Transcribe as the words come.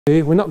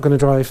We're not going to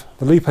drive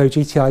the Lupo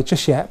GTI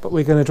just yet, but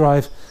we're going to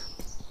drive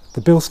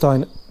the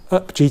Bilstein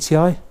Up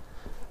GTI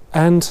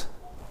and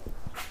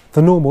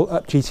the normal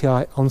Up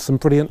GTI on some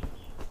brilliant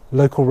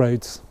local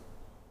roads.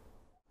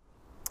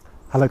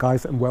 Hello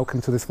guys, and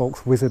welcome to this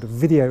Volks Wizard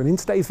video, and in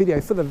today's video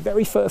for the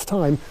very first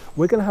time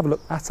we're going to have a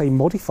look at a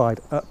modified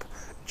Up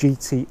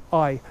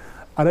GTI.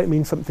 I don't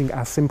mean something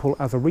as simple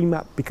as a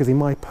remap, because in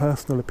my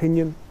personal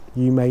opinion,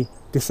 you may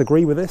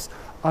disagree with this,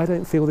 I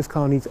don't feel this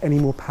car needs any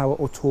more power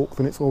or torque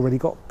than it's already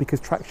got, because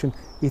traction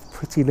is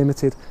pretty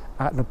limited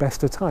at the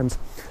best of times.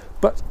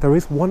 But there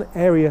is one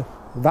area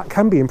that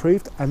can be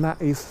improved, and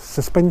that is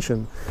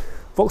suspension.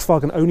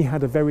 Volkswagen only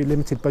had a very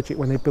limited budget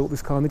when they built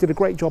this car, and they did a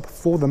great job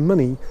for the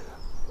money,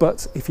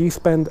 but if you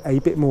spend a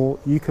bit more,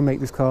 you can make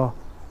this car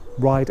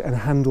ride and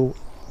handle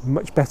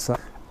much better.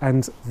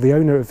 And the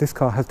owner of this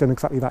car has done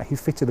exactly that.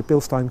 He's fitted a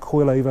Bilstein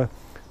coilover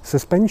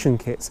suspension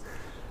kit.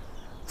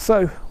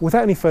 So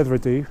without any further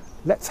ado,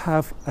 let's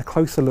have a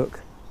closer look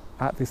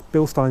at this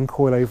Bilstein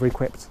coilover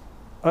equipped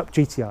Up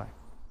GTI.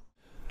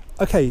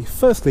 Okay,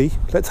 firstly,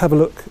 let's have a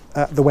look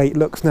at the way it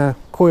looks. Now,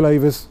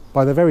 coilovers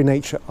by their very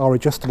nature are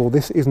adjustable.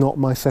 This is not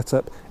my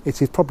setup.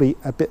 It is probably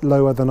a bit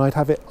lower than I'd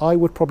have it. I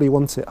would probably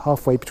want it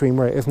halfway between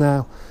where it is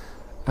now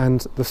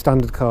and the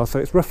standard car. So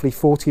it's roughly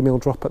 40mm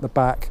drop at the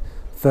back,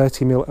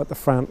 30mm at the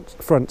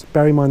front.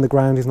 Bear in mind the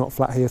ground is not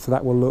flat here, so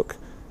that will look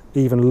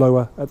even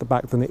lower at the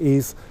back than it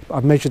is. But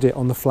I've measured it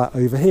on the flat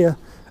over here.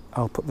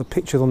 I'll put the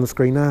pictures on the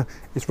screen now.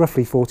 It's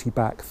roughly 40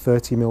 back,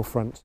 30mm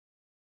front.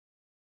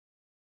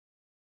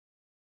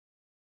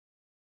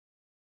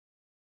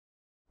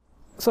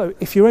 So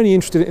if you're only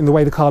interested in the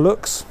way the car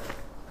looks,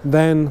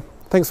 then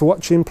thanks for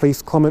watching.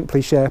 Please comment,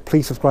 please share,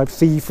 please subscribe.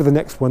 See you for the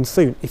next one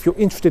soon. If you're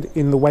interested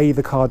in the way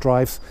the car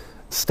drives,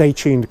 stay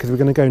tuned, because we're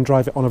going to go and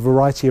drive it on a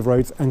variety of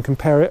roads and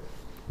compare it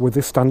with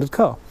this standard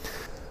car.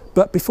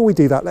 But before we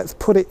do that, let's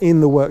put it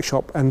in the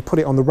workshop and put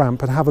it on the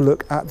ramp and have a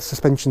look at the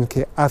suspension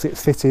kit as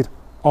it's fitted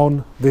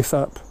on this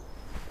Up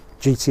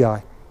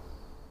GTI.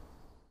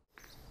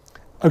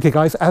 Okay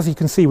guys, as you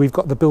can see, we've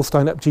got the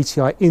Bilstein Up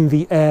GTI in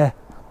the air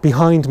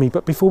behind me,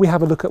 but before we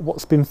have a look at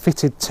what's been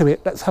fitted to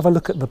it, let's have a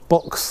look at the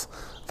box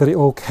that it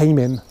all came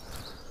in.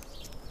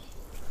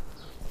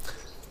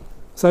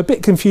 So a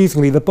bit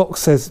confusingly, the box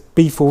says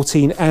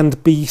B14 and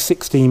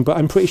B16, but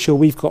I'm pretty sure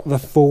we've got the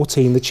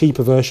 14, the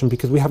cheaper version,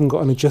 because we haven't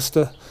got an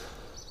adjuster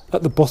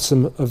at the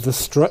bottom of the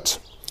strut.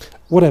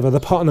 Whatever, the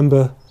part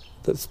number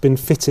that's been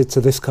fitted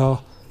to this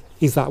car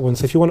is that one.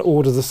 So if you want to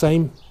order the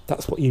same,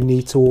 that's what you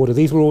need to order.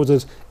 These were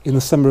ordered in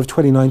the summer of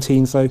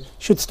 2019, so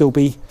should still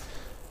be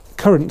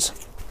current.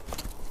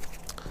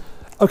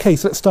 Okay,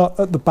 so let's start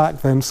at the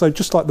back then. So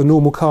just like the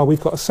normal car,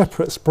 we've got a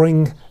separate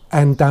spring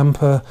and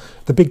damper.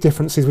 The big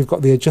difference is we've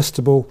got the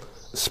adjustable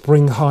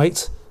spring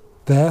height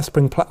there,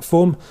 spring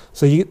platform.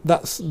 So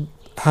that's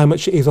how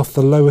much it is off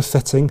the lower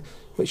setting,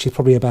 which is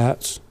probably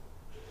about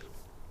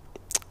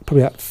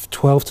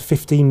 12 to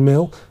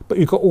 15mm. But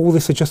you've got all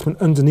this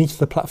adjustment underneath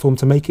the platform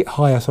to make it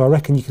higher. So I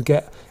reckon you could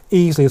get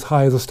easily as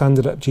high as a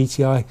standard Up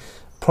GTI,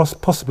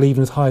 possibly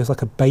even as high as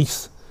like a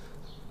base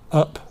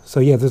Up. So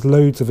yeah, there's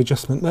loads of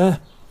adjustment there.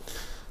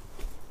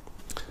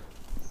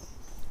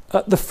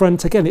 At the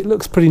front, again, it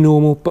looks pretty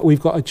normal, but we've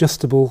got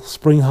adjustable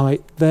spring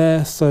height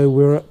there. So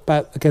we're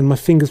about, again, my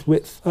finger's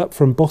width up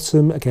from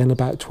bottom, again,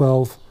 about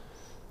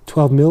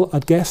 12mm,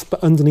 I'd guess.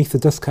 But underneath the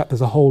dust cap,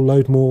 there's a whole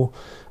load more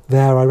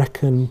there. I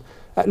reckon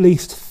at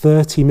least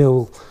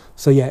 30mm.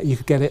 So yeah, you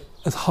could get it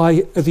as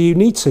high as you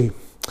need to.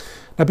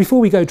 Now,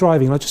 before we go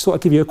driving, I just thought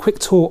I'd give you a quick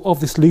tour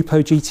of this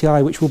Lupo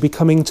GTI, which will be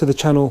coming to the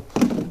channel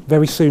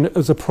very soon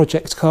as a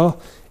project car.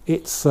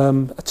 It's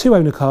a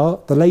two-owner car.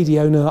 The lady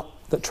owner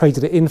that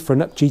traded it in for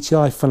an Up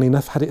GTI, funnily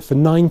enough, had it for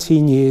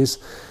 19 years.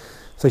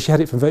 So she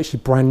had it from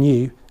virtually brand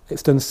new.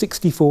 It's done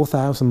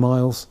 64,000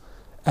 miles,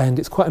 and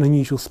it's quite an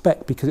unusual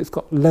spec because it's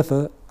got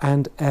leather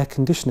and air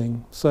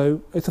conditioning.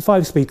 So it's a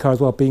 5-speed car as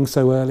well, being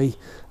so early.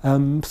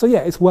 So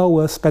yeah, it's well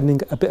worth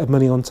spending a bit of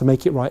money on to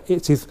make it right.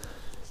 It is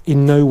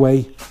in no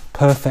way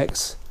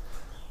perfect.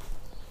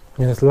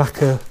 You know, there's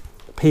lacquer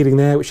peeling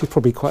there, which is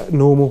probably quite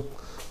normal.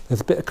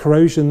 There's a bit of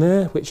corrosion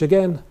there, which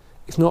again,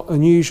 is not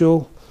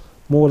unusual.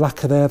 More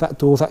lacquer there. That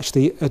door's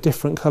actually a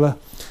different colour.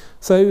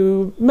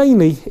 So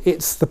mainly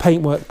it's the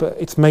paintwork, but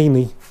it's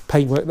mainly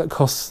paintwork that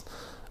costs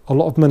a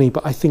lot of money,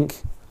 but I think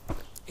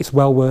it's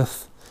well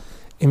worth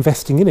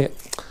investing in it.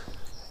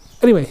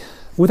 Anyway,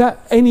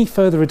 without any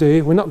further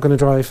ado, we're not going to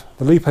drive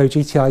the Lupo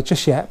GTI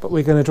just yet, but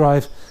we're going to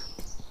drive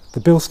the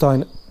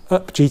Bilstein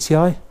Up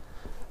GTI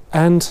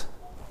and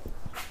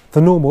the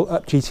normal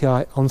Up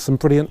GTI on some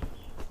brilliant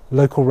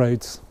local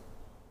roads.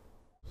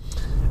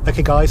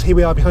 Okay guys, here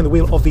we are behind the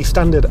wheel of the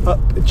standard Up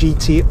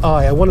GTI.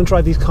 I want to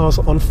drive these cars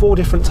on 4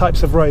 different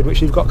types of road,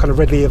 which you've got kind of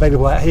readily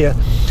available out here.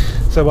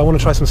 So I want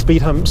to try some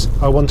speed humps,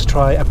 I want to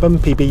try a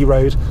bumpy B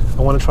road,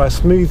 I want to try a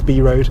smooth B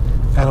road,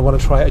 and I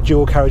want to try a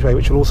dual carriageway,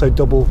 which will also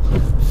double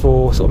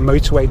for sort of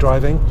motorway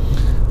driving.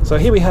 So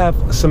here we have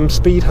some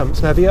speed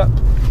humps. Now the Up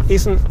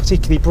isn't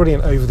particularly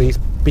brilliant over these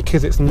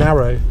because it's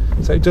narrow,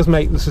 so it does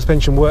make the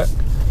suspension work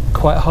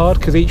quite hard,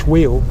 because each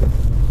wheel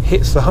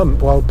hits the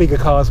hump, while bigger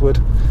cars would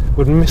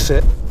miss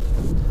it.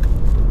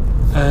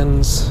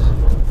 And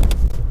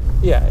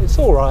yeah, it's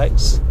all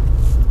right.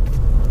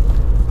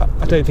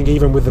 I don't think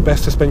even with the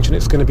best suspension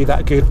it's going to be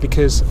that good,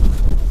 because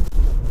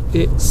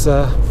it's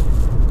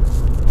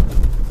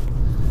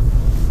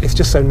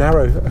just so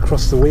narrow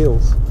across the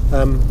wheels.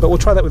 But we'll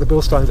try that with the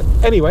Bilsteins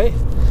anyway.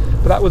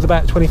 But that was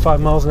about 25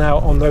 miles an hour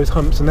on those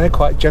humps, and they're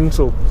quite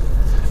gentle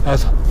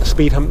as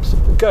speed humps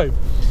go.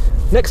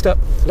 Next up,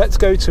 let's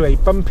go to a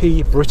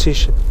bumpy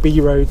British B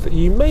road that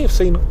you may have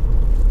seen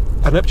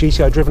an Up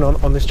GTI driven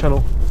on this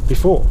channel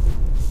before.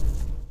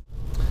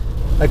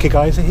 Okay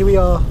guys, so here we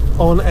are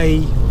on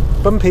a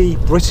bumpy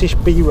British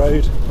B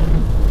road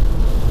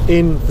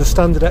in the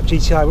standard Up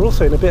GTI. We're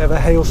also in a bit of a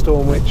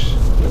hailstorm, which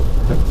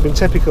has been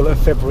typical of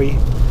February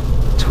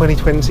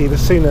 2020. The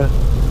sooner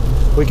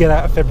we get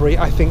out of February,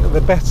 I think,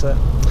 the better.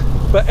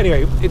 But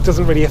anyway, it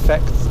doesn't really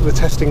affect the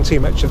testing too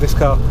much of this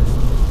car.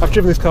 I've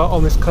driven this car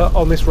on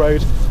this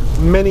road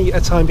many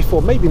a time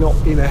before, maybe not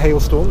in a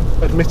hailstorm,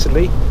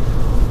 admittedly,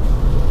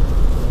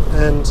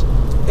 and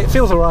it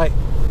feels alright.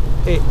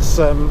 It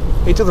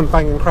doesn't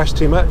bang and crash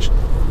too much.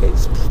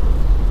 It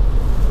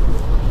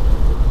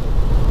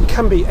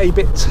can be a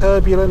bit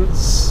turbulent.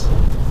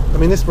 I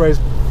mean, this road's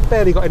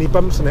barely got any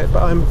bumps in it,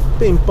 but I'm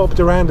being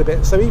bobbed around a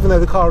bit, so even though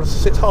the car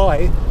sits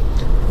high,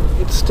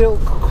 it's still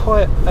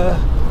quite a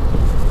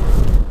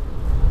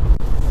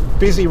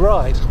busy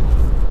ride.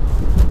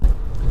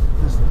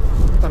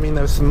 I mean,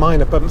 there's some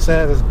minor bumps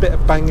there, there's a bit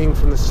of banging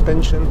from the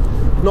suspension,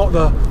 not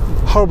the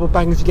horrible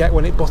bangs you get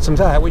when it bottoms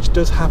out, which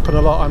does happen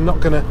a lot. I'm not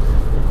going to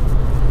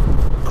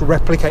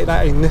replicate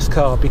that in this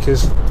car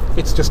because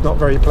it's just not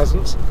very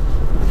pleasant.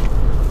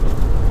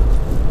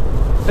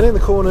 And in the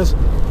corners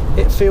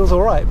it feels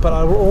alright, but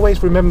I will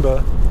always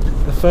remember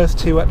the first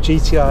two Up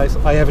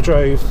GTIs I ever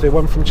drove, the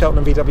one from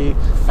Cheltenham VW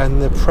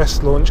and the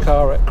press launch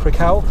car at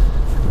Crickhowell,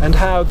 and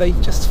how they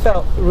just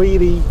felt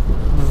really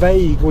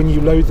vague when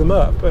you load them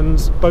up,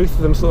 and both of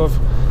them sort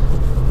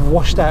of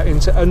washed out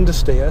into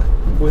understeer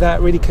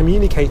without really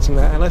communicating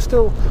that. And I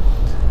still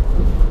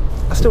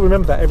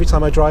remember that every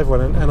time I drive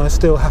one, and I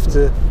still have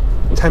to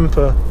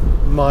temper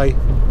my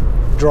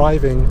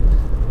driving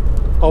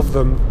of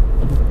them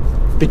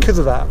because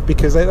of that,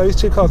 because those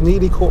two cars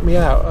nearly caught me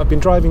out. I've been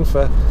driving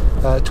for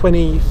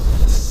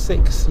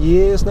 26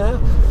 years now,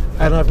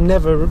 and I've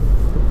never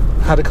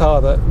had a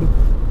car that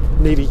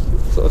nearly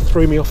sort of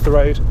threw me off the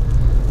road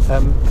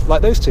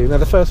like those two. Now,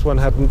 the first one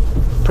had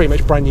pretty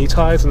much brand new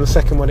tyres, and the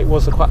second one, it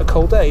was quite a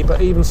cold day,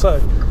 but even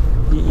so,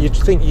 you'd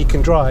think you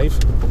can drive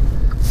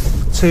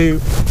to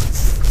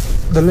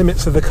the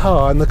limits of the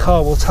car, and the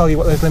car will tell you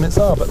what those limits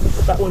are, but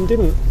that one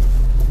didn't.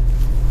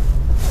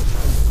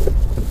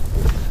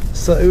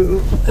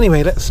 So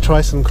anyway, let's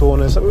try some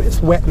corners.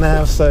 It's wet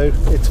now, so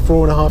it's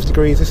 4.5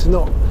 degrees. This is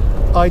not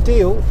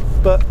ideal,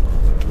 but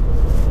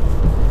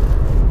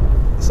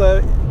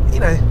so, you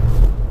know,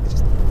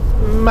 it's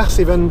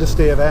massive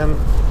understeer then,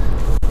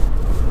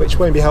 which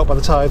won't be helped by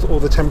the tyres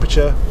or the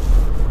temperature.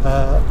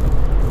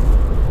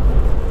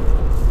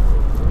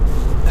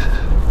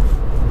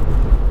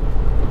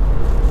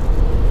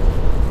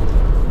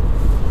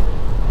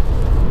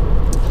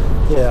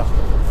 Yeah,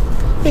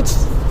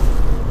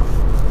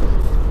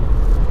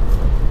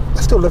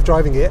 I still love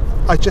driving it.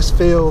 I just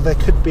feel there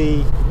could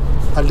be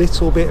a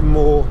little bit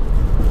more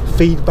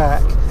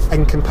feedback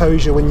and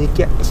composure when you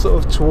get sort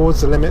of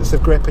towards the limits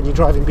of grip and you're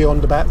driving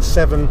beyond about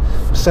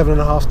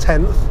 7.5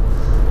 tenths.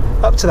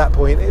 Up to that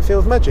point, it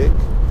feels magic.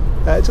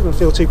 It doesn't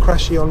feel too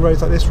crashy on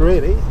roads like this,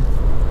 really.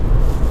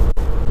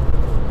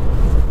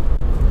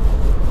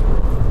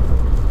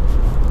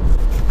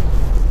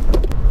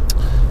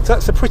 So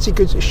that's a pretty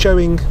good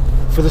showing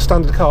for the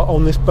standard car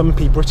on this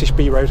bumpy British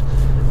B road.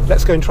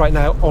 Let's go and try it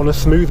now on a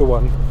smoother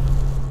one.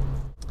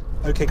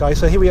 Okay guys,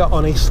 so here we are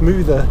on a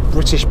smoother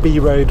British B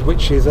road,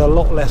 which is a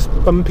lot less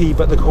bumpy,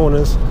 but the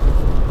corners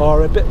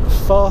are a bit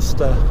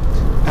faster,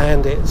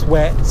 and it's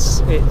wet.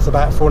 It's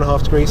about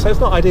 4.5 degrees, so it's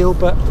not ideal,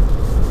 but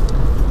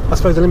I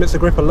suppose the limits of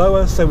grip are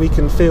lower, so we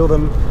can feel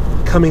them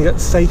coming at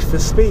safer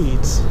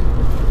speeds.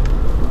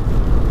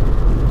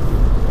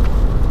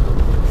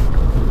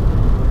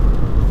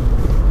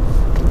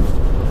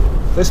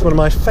 This is one of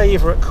my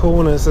favourite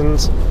corners, and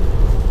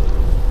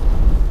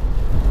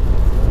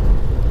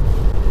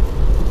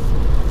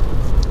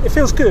it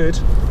feels good,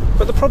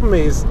 but the problem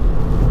is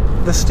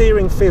the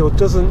steering feel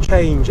doesn't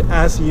change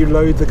as you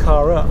load the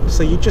car up,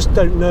 so you just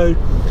don't know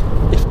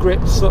if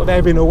grip's sort of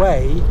ebbing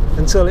away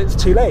until it's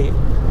too late.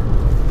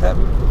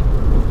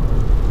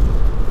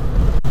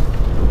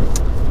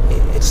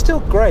 It's still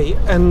great,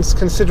 and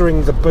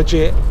considering the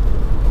budget,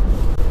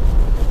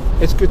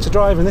 it's good to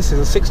drive. And this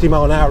is a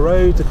 60-mile-an-hour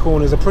road. The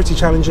corners are pretty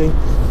challenging.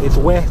 It's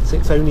wet,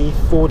 it's only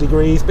 4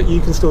 degrees, but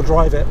you can still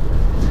drive it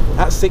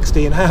at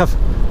 60 and have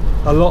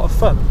a lot of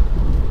fun.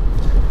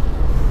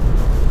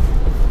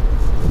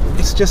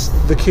 It's just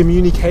the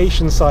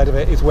communication side of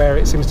it is where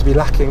it seems to be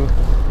lacking.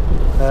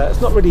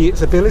 It's not really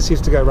its abilities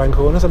to go around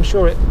corners. I'm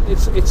sure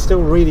it's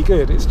still really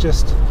good. It's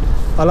just,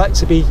 I like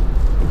to be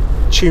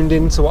tuned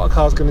into what a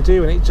car's going to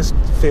do, and it just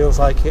feels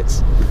like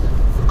it's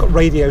got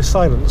radio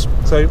silence.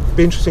 So it'd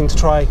be interesting to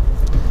try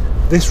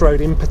this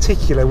road in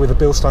particular with a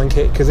Bilstein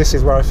kit, because this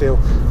is where I feel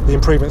the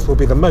improvements will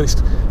be the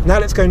most. Now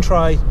let's go and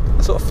try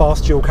a sort of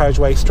fast dual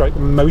carriageway stroke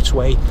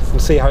motorway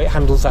and see how it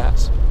handles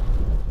that.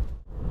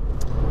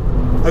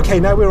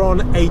 Okay, now we're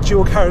on a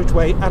dual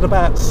carriageway at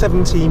about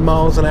 70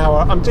 miles an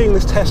hour. I'm doing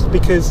this test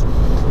because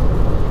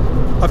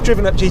I've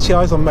driven up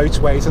GTIs on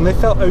motorways and they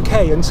felt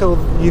okay until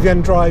you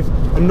then drive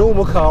a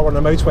normal car on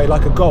a motorway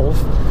like a Golf,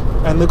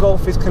 and the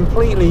Golf is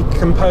completely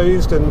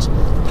composed and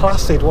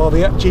placid while the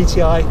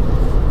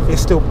GTI is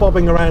still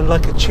bobbing around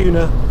like a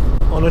tuna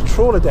on a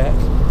trawler deck.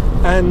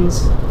 And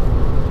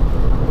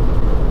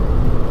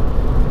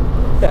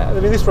yeah, I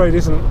mean, this road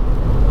isn't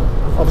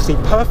obviously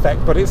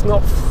perfect, but it's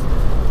not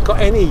got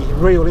any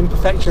real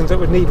imperfections that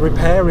would need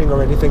repairing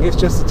or anything. It's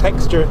just the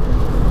texture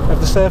of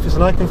the surface,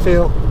 and I can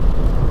feel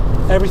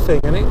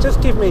everything, and it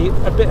just gives me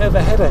a bit of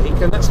a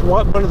headache. And that's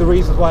one of the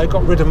reasons why I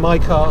got rid of my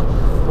car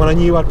when I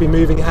knew I'd be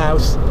moving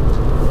house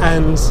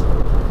and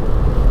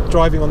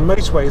driving on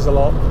motorways a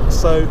lot.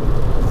 So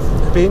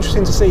it'd be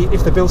interesting to see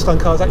if the Bilstein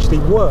car is actually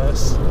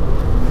worse.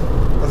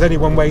 There's only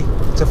one way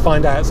to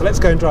find out, so let's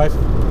go and drive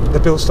the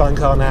Bilstein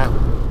car now.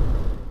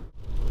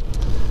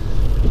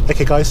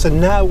 Okay guys, so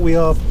now we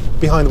are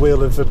behind the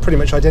wheel of a pretty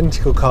much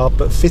identical car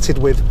but fitted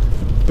with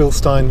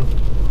Bilstein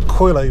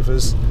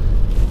coilovers,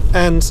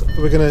 and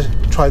we're going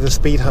to try the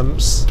speed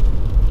humps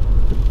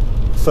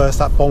first.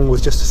 That bong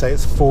was just to say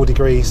it's 4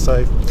 degrees,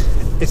 so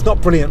it's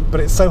not brilliant,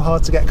 but it's so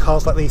hard to get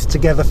cars like these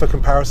together for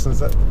comparisons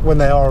that when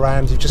they are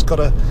around you've just got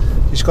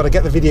to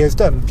get the videos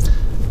done.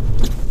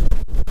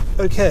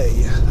 Okay,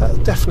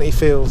 that definitely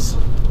feels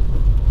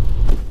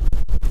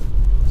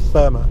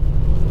firmer.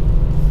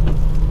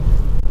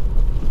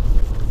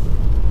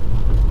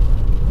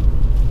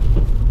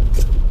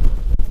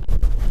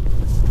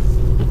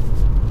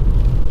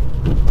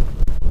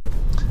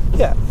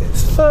 Yeah,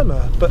 it's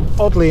firmer, but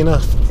oddly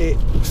enough it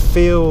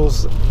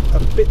feels a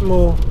bit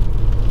more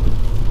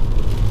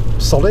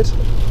solid.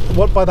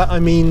 What by that I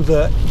mean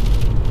that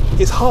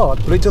it's hard,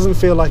 but it doesn't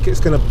feel like it's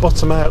going to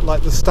bottom out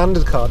like the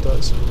standard car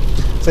does.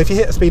 So if you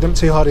hit a speed hump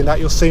too hard in that,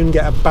 you'll soon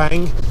get a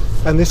bang,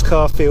 and this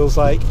car feels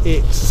like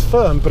it's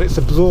firm, but it's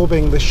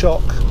absorbing the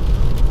shock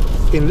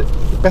in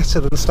better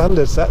than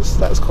standard. So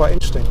that's quite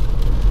interesting.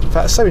 In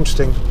fact, it's so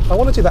interesting, I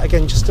want to do that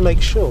again just to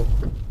make sure.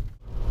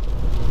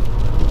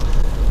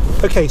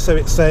 Okay, so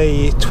it's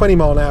a 20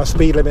 mile an hour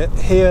speed limit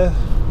here.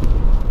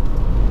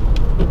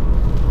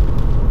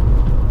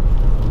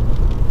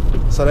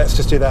 So let's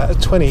just do that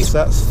at 20, so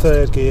that's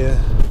third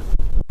gear.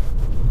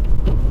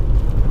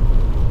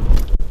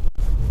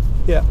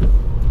 Yeah.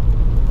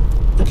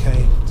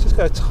 Okay, let's just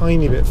go a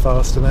tiny bit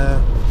faster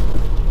now.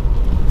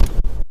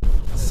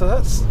 So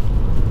that's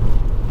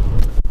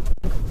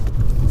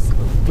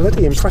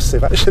bloody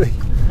impressive actually.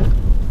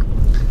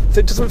 So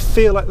it doesn't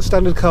feel like the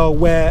standard car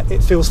where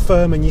it feels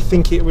firm and you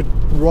think it would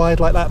ride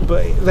like that,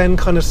 but it then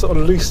kind of sort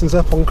of loosens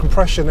up on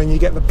compression and you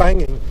get the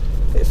banging.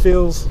 It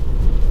feels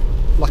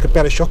like a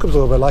better shock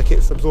absorber, like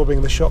it's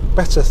absorbing the shock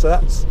better, so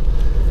that's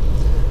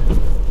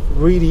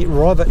really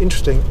rather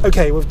interesting.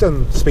 Okay, we've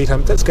done speed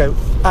hump. Let's go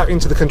out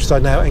into the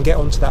countryside now and get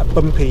onto that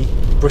bumpy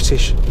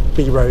British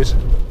B road.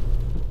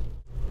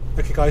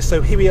 Okay guys,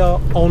 so here we are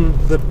on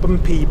the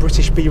bumpy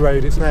British B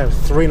road. It's now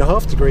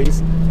 3.5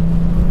 degrees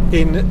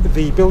in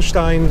the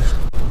Bilstein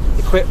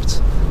equipped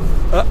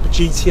up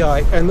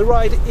GTI, and the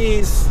ride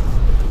is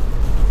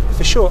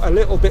for sure a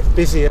little bit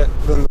busier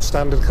than the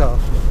standard car.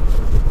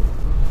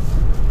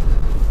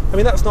 I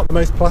mean, that's not the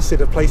most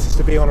placid of places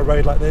to be on a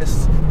road like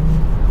this,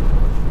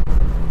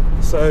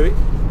 so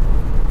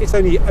it's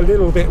only a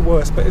little bit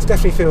worse, but it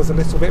definitely feels a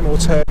little bit more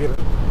turbulent.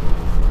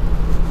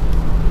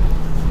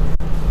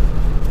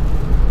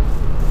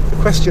 The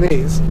question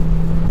is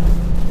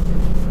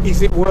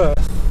it worth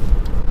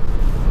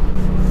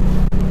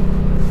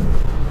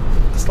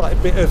a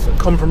slight bit of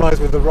compromise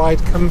with the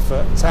ride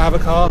comfort to have a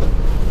car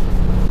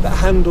that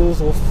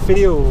handles or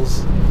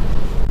feels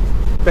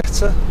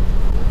better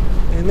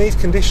in these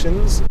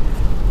conditions?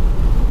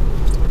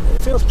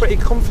 It feels pretty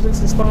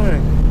confidence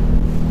inspiring.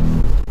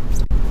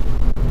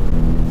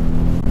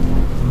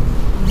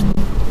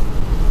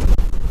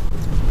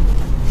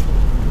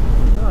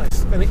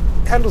 Nice, and it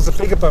handles the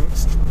bigger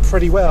bumps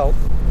pretty well.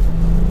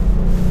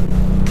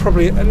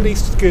 Probably at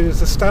least as good as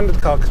the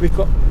standard car because we've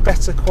got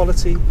better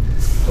quality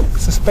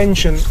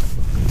suspension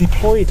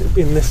deployed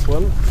in this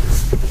one.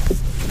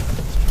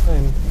 Let's try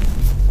and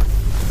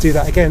do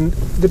that again.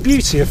 The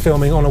beauty of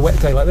filming on a wet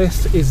day like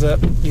this is that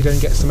you don't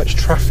get so much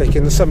traffic.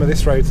 In the summer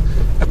this road's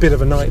a bit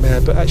of a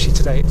nightmare, but actually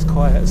today it's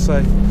quiet. So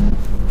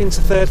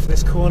into third for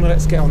this corner,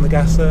 let's get on the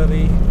gas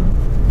early.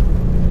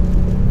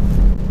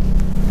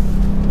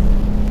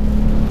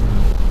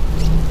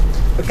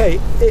 Okay,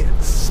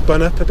 it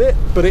spun up a bit,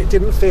 but it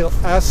didn't feel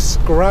as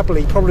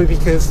scrabbly, probably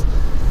because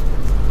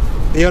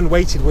the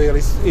unweighted wheel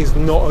is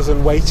not as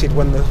unweighted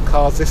when the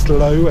car's this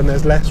low and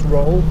there's less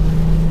roll.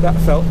 That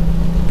felt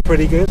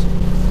pretty good.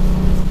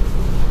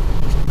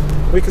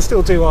 We can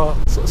still do our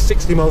sort of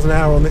 60 miles an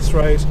hour on this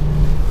road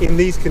in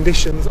these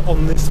conditions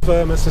on this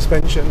firmer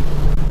suspension.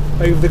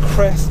 Over the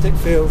crest it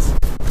feels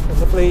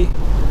lovely,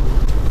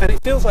 and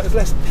it feels like there's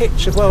less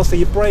pitch as well, so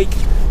your brake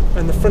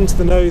and the front of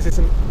the nose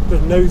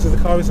of the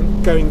car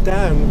isn't going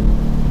down,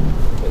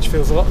 which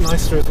feels a lot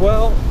nicer as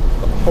well.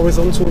 Got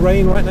horizontal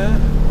rain right now.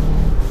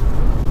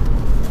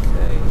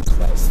 Okay, so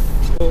that's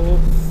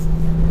fourth.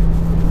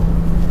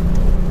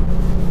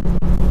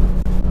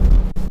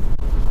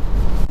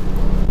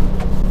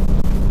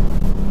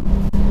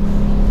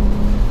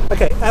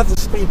 Okay, as the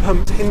speed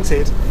pump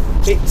hinted,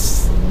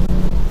 it's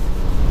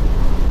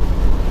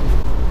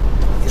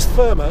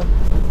firmer,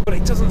 but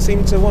it doesn't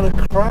seem to want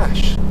to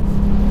crash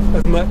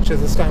as much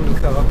as a standard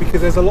car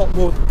because there's a lot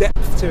more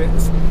depth to it.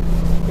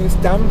 It's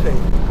damping.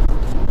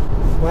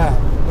 Wow,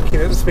 looking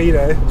at the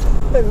speedo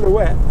in the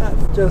wet,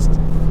 that's just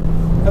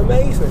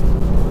amazing.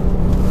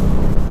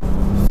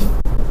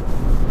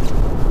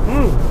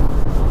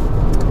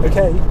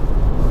 Okay,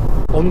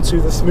 onto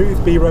the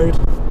smooth B road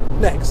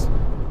next.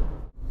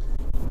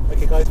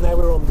 Okay guys, now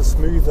we're on the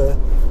smoother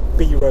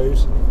B road,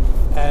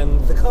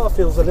 and the car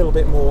feels a little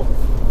bit more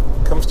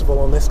comfortable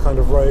on this kind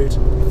of road.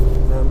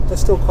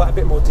 There's still quite a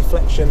bit more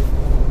deflection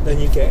than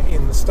you get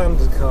in the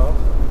standard car,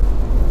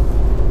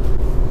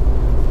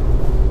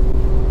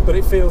 but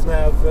it feels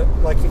now that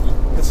like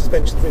the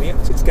suspension's really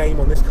upped its game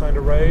on this kind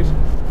of road.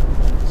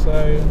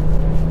 So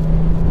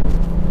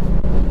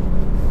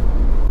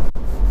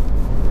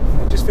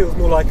it just feels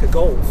more like a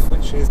Golf,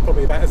 which is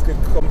probably about as good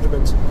a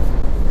compliment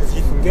as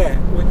you can get,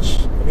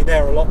 which, I mean,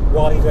 they're a lot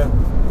wider,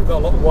 they've got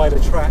a lot wider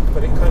track,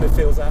 but it kind of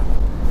feels that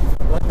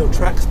like the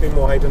track's been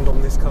widened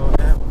on this car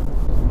now.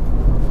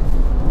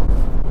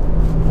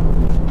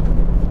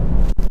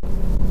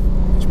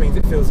 Which means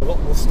it feels a lot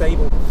more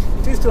stable.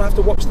 You do still have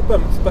to watch the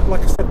bumps, but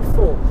like I said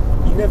before,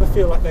 you never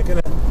feel like they're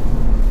going to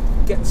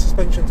get the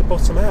suspension to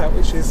bottom out,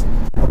 which is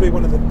probably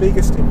one of the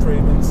biggest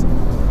improvements.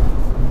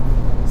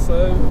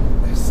 So,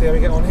 let's see how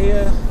we get on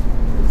here.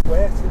 It's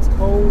wet, it's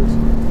cold,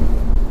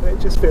 but it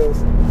just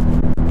feels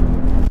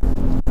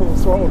full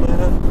throttle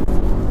now.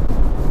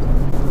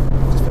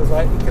 It just feels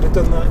like you could have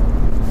done that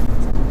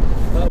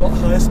at a lot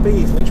higher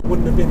speeds, which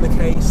wouldn't have been the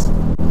case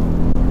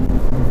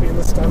in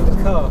the standard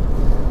car.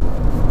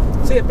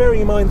 So yeah,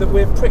 bearing in mind that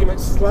we're pretty much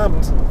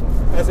slammed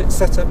as it's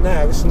set up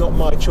now, this is not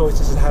my choice,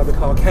 this is how the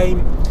car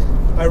came.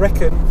 I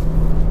reckon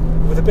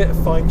with a bit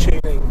of fine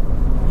tuning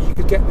you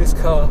could get this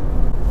car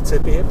to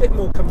be a bit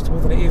more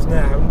comfortable than it is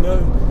now, no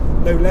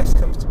less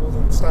comfortable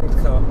than the standard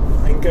car,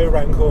 and go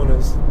around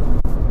corners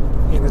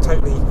in a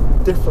totally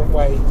different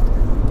way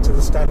to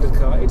the standard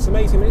car. It's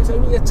amazing, but it's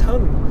only a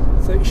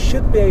ton, so it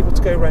should be able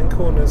to go around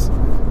corners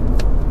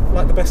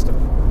like the best of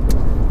them.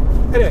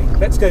 Anyway,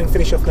 let's go and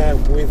finish off now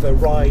with a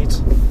ride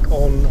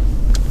on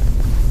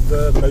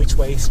the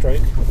motorway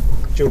stroke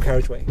dual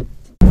carriageway.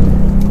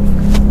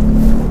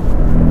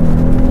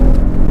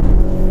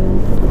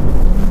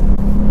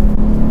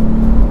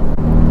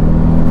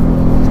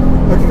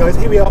 Okay guys,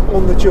 here we are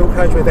on the dual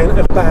carriageway then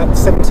at about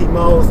 70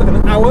 miles an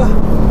hour,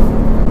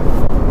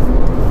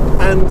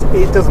 and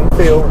it doesn't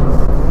feel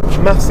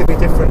massively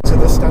different to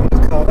the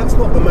standard car. That's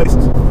not the most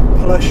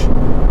plush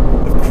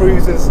of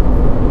cruisers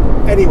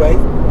anyway,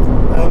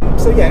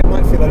 so yeah, it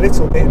might feel a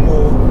little bit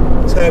more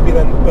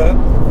turbulent, but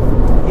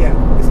yeah,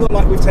 it's not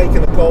like we've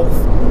taken a Golf,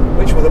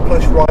 which was a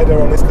plush rider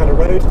on this kind of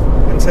road,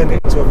 and turned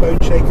it into a bone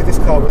shaker. This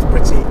car was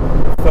pretty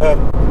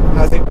firm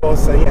as it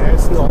was, so yeah,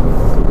 it's not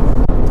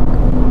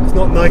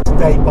night and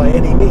day by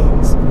any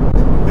means,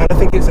 and I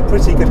think it's a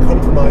pretty good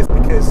compromise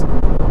because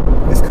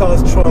this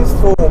car's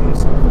transformed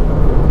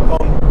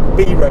on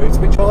B roads,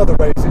 which are the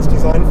roads it's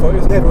designed for. It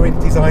was never really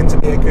designed to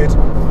be a good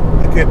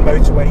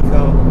motorway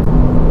car.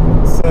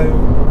 So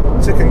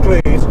to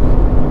conclude,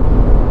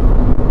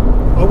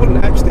 I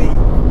wouldn't actually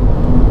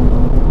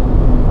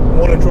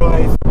want to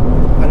drive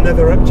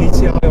another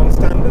GTI on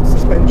standard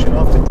suspension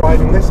after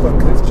driving this one,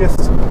 because it's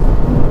just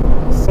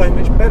so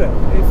much better.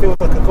 It feels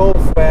like a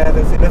Golf where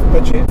there's enough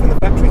budget from the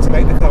factory to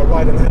make the car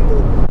ride and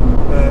handle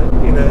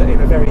in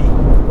a very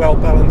well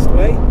balanced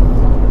way.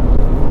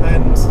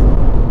 And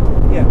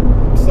yeah,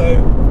 so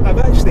I'm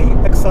actually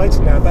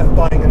excited now about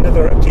buying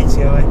another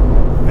GTI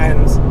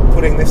and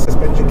putting this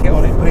suspension kit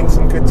on it, putting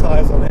some good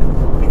tyres on it,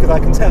 because I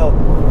can tell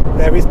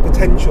there is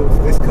potential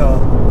for this car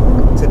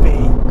to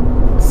be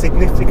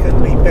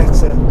significantly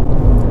better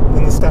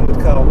than the standard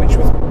car, which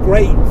was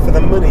great for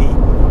the money,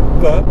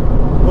 but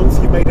once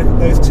you've made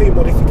those two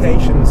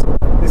modifications,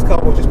 this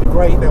car will just be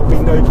great. There will be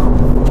no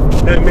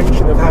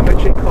mention of how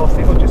much it costs.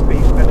 It will just be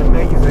an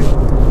amazing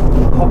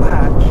hot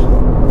hatch.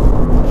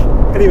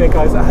 Anyway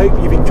guys, I hope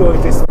you've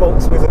enjoyed this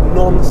Volkswagen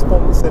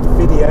non-sponsored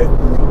video.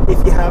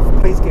 If you have,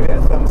 please give it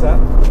a thumbs up,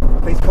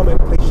 please comment,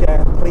 please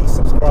share, please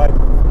subscribe,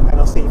 and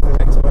I'll see you for the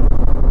next one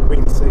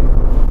really soon.